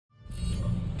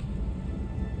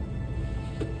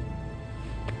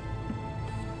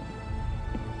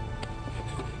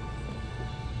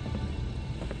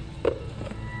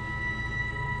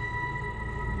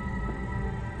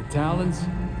Talons,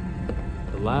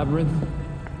 the labyrinth,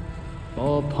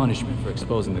 all punishment for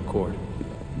exposing the court.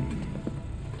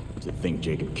 To think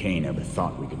Jacob Kane ever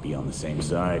thought we could be on the same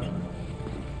side.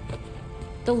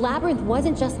 The labyrinth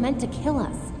wasn't just meant to kill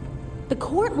us. The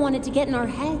court wanted to get in our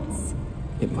heads.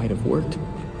 It might have worked.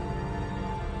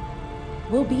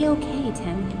 We'll be okay,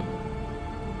 Tim.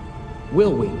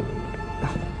 Will we?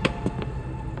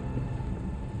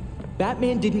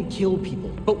 Batman didn't kill people,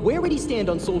 but where would he stand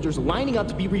on soldiers lining up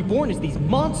to be reborn as these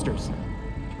monsters?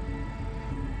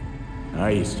 I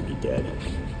used to be dead.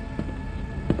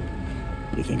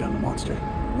 You think I'm a monster?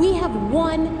 We have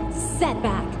one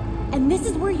setback. And this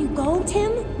is where you go,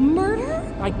 Tim?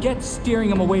 Murder? I get steering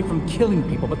him away from killing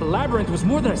people, but the labyrinth was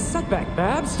more than a setback,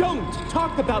 Babs. Don't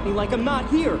talk about me like I'm not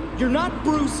here. You're not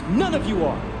Bruce. None of you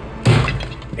are.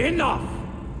 Enough!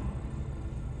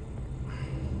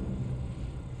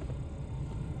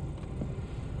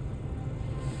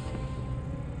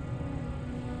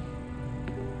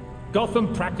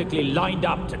 Gotham practically lined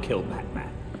up to kill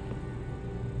Batman.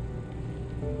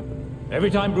 Every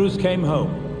time Bruce came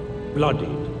home,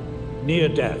 bloodied, near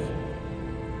death,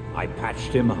 I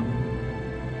patched him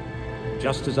up.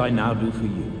 Just as I now do for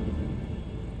you.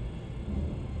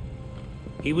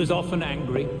 He was often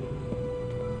angry,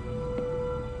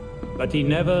 but he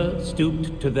never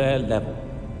stooped to their level.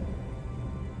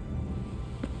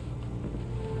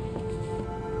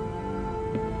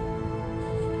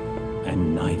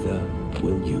 And neither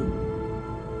will you.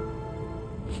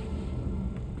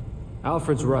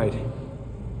 Alfred's right.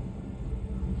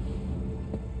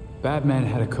 Batman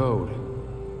had a code.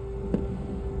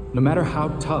 No matter how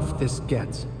tough this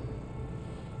gets,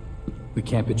 we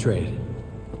can't betray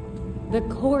it. The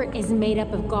court is made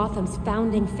up of Gotham's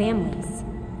founding families.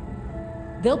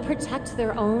 They'll protect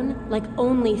their own like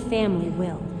only family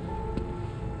will.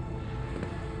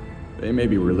 They may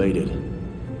be related,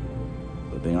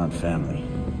 but they aren't family.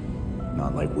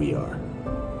 Not like we are.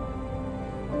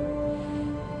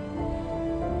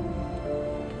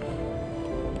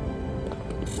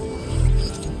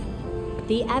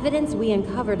 The evidence we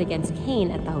uncovered against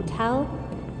Kane at the hotel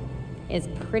is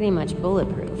pretty much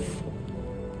bulletproof.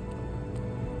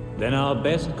 Then our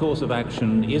best course of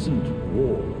action isn't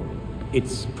war,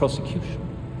 it's prosecution.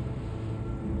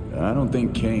 I don't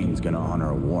think Kane's gonna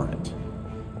honor a warrant.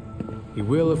 He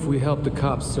will if we help the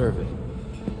cops serve it.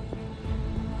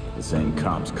 The same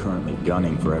cops currently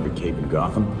gunning for every cape in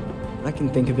Gotham? I can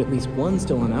think of at least one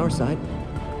still on our side.